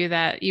like you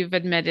that you've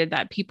admitted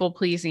that people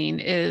pleasing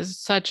is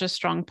such a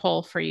strong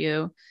pull for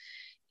you,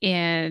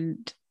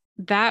 and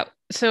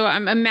so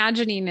I'm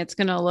imagining it's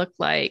going to look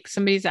like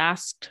somebody's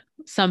asked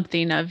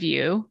something of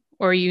you,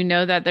 or you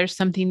know that there's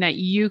something that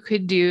you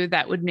could do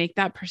that would make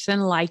that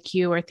person like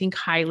you or think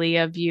highly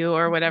of you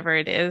or whatever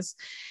it is.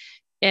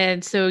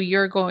 And so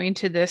you're going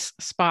to this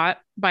spot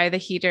by the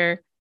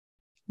heater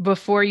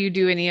before you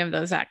do any of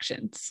those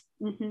actions.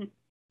 Mm-hmm.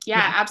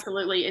 Yeah,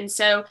 absolutely. And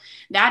so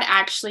that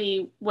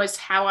actually was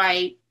how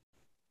I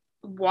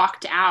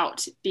walked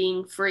out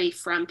being free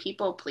from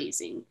people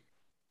pleasing,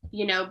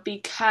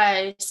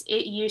 because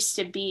it used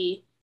to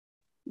be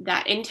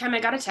that anytime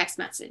I got a text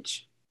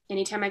message,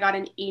 anytime I got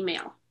an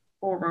email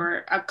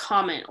or a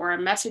comment or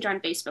a message on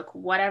Facebook,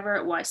 whatever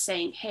it was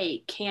saying,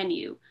 hey, can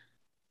you?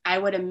 I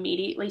would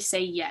immediately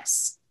say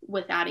yes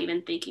without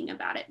even thinking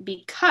about it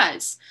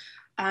because,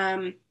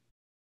 when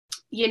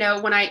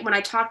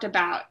I talked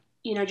about,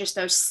 just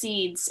those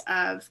seeds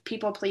of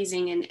people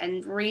pleasing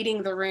and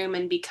reading the room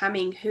and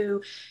becoming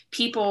who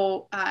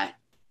people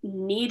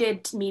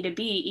needed me to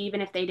be,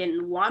 even if they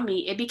didn't want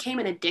me, it became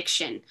an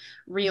addiction,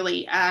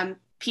 really.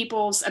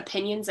 People's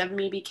opinions of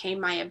me became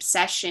my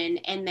obsession,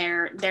 and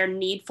their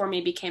need for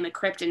me became a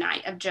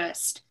kryptonite of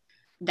just,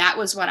 that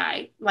was what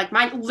I like.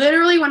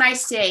 Literally when I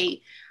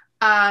say,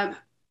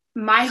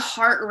 my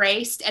heart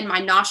raced and my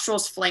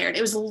nostrils flared.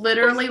 It was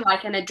literally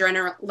like an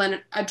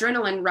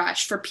adrenaline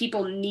rush for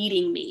people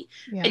needing me.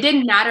 Yeah. It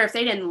didn't matter if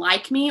they didn't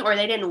like me or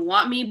they didn't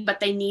want me, but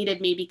they needed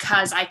me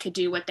because I could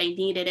do what they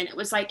needed. And it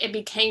was like, it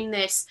became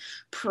this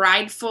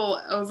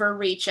prideful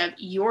overreach of,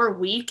 you're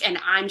weak and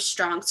I'm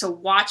strong, so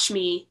watch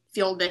me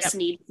feel this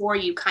need for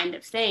you kind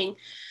of thing.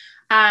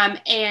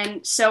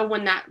 And so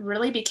when that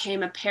really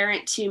became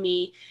apparent to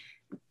me,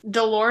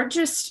 the Lord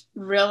just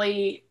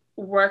really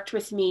worked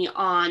with me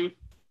on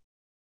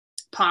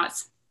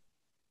pause.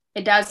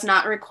 It does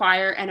not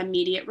require an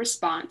immediate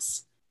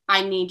response.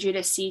 I need you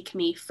to seek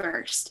me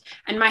first.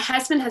 And my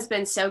husband has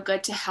been so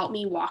good to help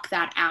me walk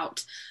that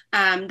out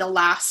the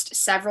last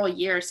several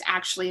years,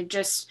 actually, of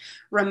just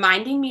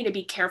reminding me to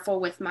be careful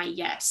with my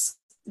yes.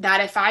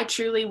 That if I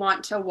truly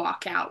want to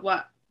walk out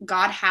what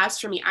God has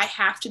for me, I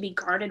have to be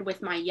guarded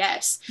with my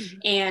yes. Mm-hmm.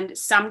 And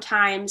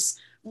sometimes,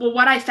 well,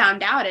 what I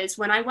found out is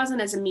when I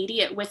wasn't as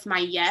immediate with my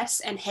yes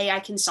and, hey,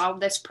 I can solve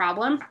this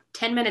problem,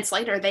 10 minutes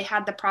later, they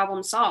had the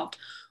problem solved.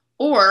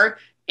 Or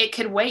it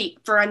could wait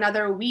for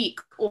another week,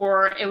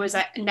 or it was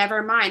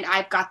never mind,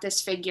 I've got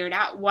this figured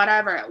out,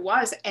 whatever it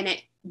was. And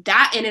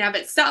that in and of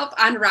itself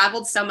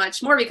unraveled so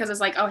much more because it's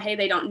like, oh, hey,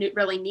 they don't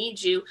really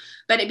need you.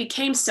 But it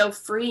became so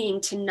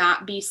freeing to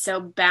not be so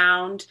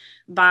bound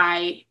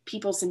by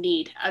people's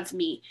need of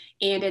me.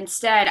 And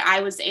instead,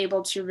 I was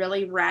able to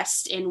really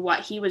rest in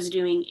what he was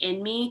doing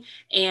in me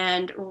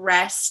and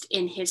rest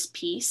in his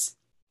peace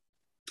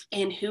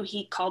and who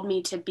he called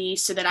me to be,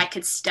 so that I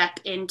could step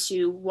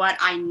into what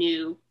I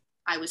knew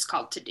I was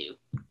called to do.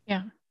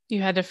 Yeah.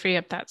 You had to free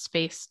up that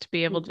space to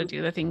be able to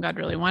do the thing God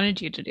really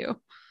wanted you to do.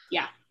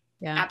 Yeah.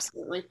 Yeah,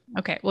 absolutely.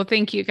 Okay. Well,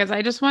 thank you. Because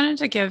I just wanted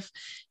to give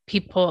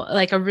people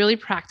like a really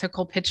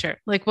practical picture.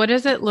 Like, what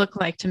does it look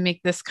like to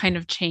make this kind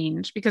of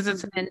change? Because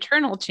it's an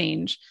internal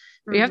change.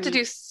 We have to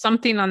do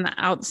something on the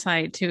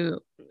outside to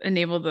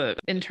enable the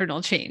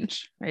internal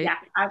change, right? Yeah,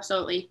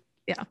 absolutely.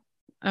 Yeah.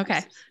 Okay,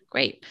 absolutely.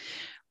 Great.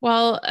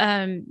 Well,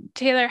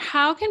 Taylor,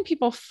 how can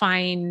people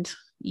find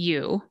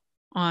you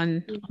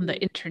on the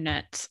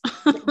internet,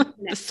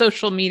 the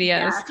social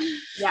medias?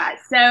 Yeah.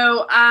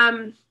 So,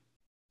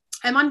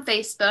 I'm on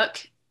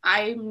Facebook.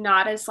 I'm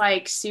not as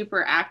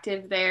super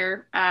active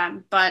there,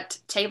 but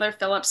Taylor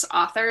Phillips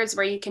Author is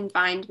where you can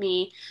find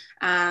me.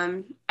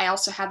 I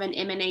also have an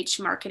M&H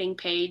marketing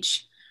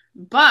page,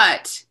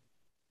 but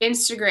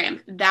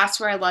Instagram, that's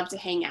where I love to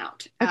hang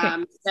out.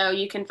 Okay. So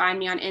you can find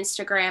me on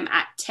Instagram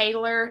at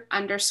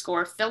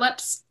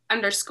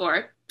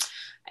Taylor_Phillips_,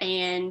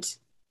 and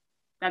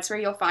that's where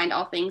you'll find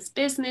all things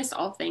business,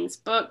 all things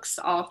books,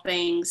 all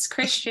things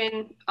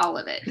Christian, all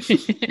of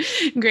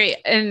it. Great.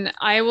 And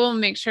I will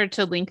make sure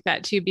to link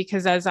that too,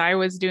 because as I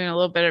was doing a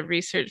little bit of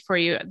research for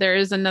you, there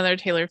is another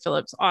Taylor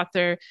Phillips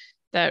author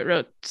that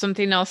wrote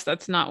something else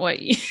that's not what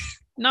you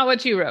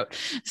wrote.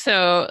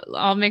 So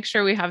I'll make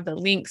sure we have the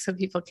link so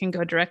people can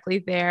go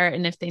directly there.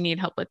 And if they need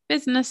help with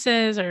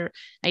businesses or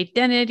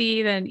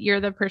identity, then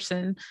you're the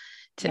person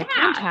to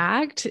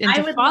contact and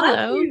to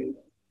follow.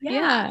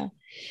 Yeah.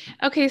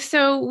 Okay.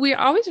 So we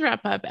always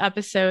wrap up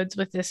episodes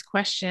with this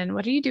question.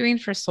 What are you doing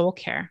for soul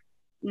care?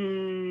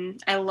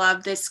 I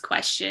love this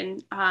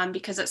question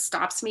because it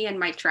stops me in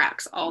my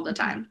tracks all the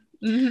time.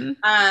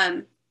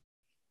 Mm-hmm.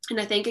 And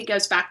I think it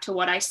goes back to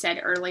what I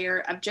said earlier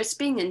of just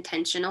being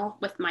intentional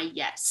with my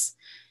yes.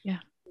 Yeah.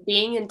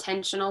 Being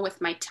intentional with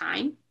my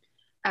time,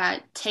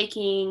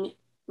 taking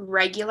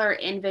regular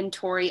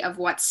inventory of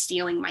what's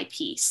stealing my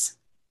peace,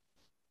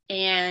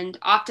 And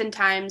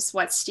oftentimes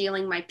what's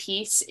stealing my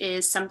peace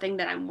is something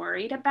that I'm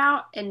worried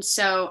about. And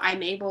so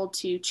I'm able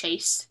to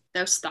chase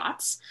those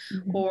thoughts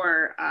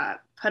or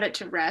put it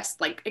to rest,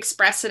 like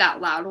express it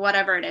out loud,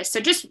 whatever it is. So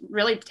just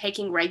really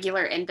taking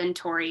regular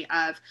inventory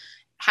of,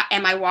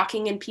 am I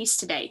walking in peace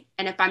today?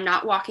 And if I'm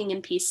not walking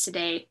in peace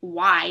today,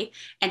 why?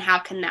 And how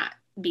can that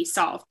be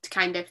solved,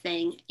 kind of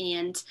thing.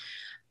 And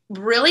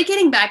really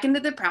getting back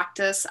into the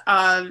practice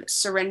of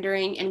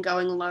surrendering and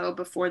going low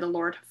before the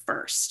Lord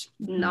first,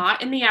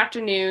 not in the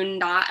afternoon,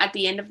 not at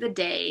the end of the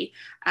day,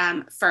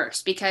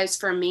 first. Because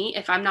for me,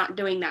 if I'm not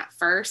doing that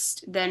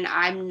first, then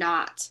I'm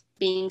not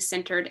being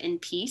centered in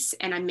peace,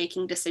 and I'm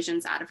making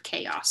decisions out of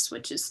chaos,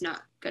 which is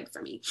not good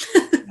for me.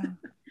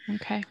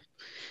 Okay.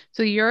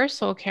 So your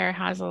soul care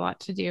has a lot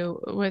to do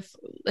with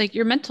like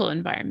your mental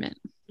environment,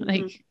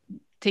 like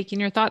taking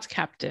your thoughts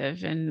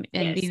captive and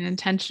being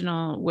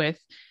intentional with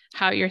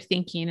how you're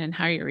thinking and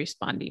how you're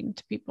responding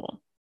to people.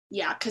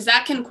 Yeah, because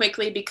that can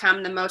quickly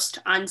become the most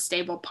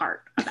unstable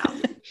part about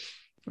me.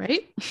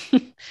 Right?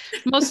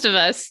 Most of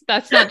us.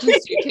 That's not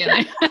just you,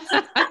 Taylor.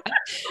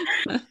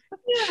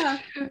 Yeah.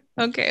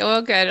 Okay,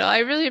 well, good. Well, I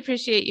really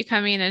appreciate you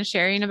coming and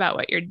sharing about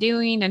what you're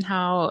doing and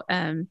how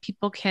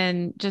people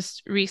can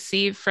just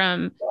receive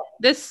from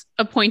this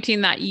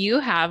appointing that you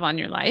have on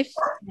your life,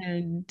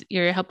 and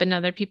you're helping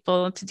other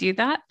people to do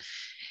that.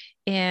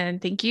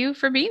 And thank you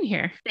for being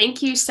here.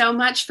 Thank you so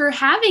much for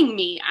having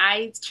me.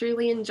 I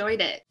truly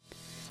enjoyed it.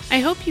 I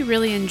hope you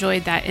really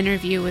enjoyed that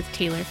interview with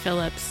Taylor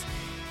Phillips.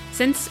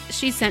 Since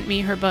she sent me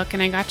her book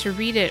and I got to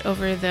read it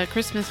over the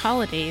Christmas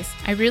holidays,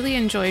 I really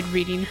enjoyed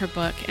reading her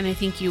book, and I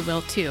think you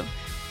will too.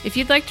 If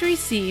you'd like to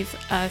receive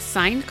a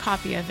signed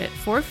copy of it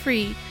for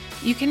free,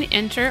 you can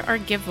enter our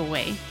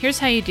giveaway. Here's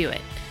how you do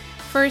it.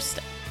 First,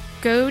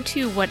 go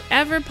to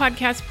whatever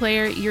podcast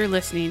player you're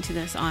listening to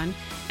this on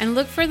and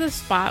look for the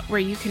spot where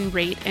you can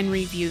rate and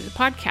review the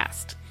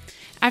podcast.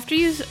 After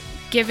you've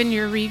given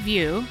your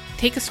review,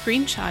 take a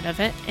screenshot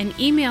of it and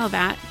email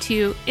that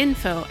to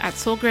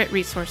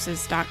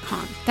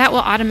info@soulgritresources.com. That will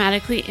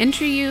automatically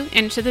enter you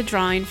into the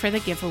drawing for the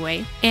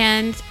giveaway.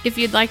 And if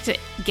you'd like to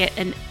get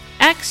an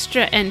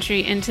extra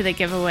entry into the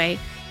giveaway,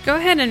 go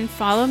ahead and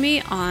follow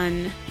me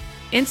on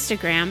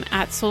Instagram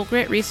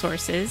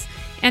 @soulgritresources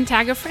and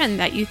tag a friend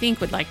that you think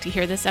would like to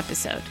hear this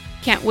episode.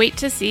 Can't wait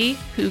to see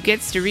who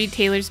gets to read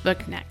Taylor's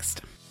book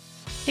next.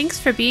 Thanks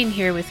for being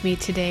here with me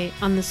today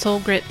on the Soul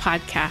Grit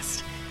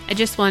podcast. I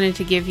just wanted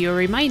to give you a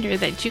reminder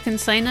that you can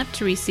sign up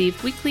to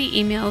receive weekly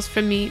emails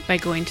from me by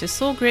going to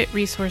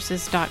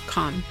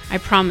soulgritresources.com. I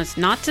promise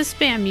not to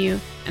spam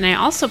you, and I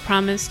also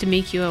promise to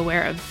make you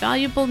aware of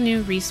valuable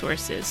new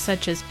resources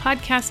such as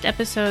podcast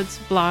episodes,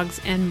 blogs,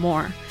 and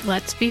more.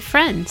 Let's be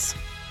friends.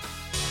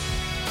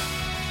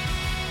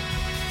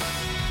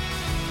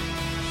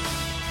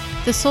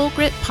 The Soul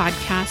Grit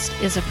podcast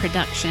is a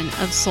production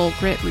of Soul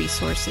Grit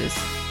Resources.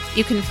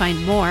 You can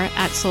find more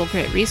at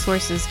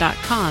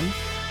soulgritresources.com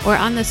or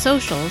on the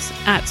socials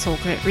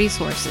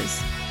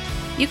 @soulgritresources.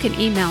 You can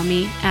email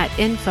me at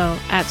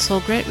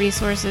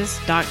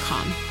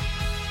info@soulgritresources.com.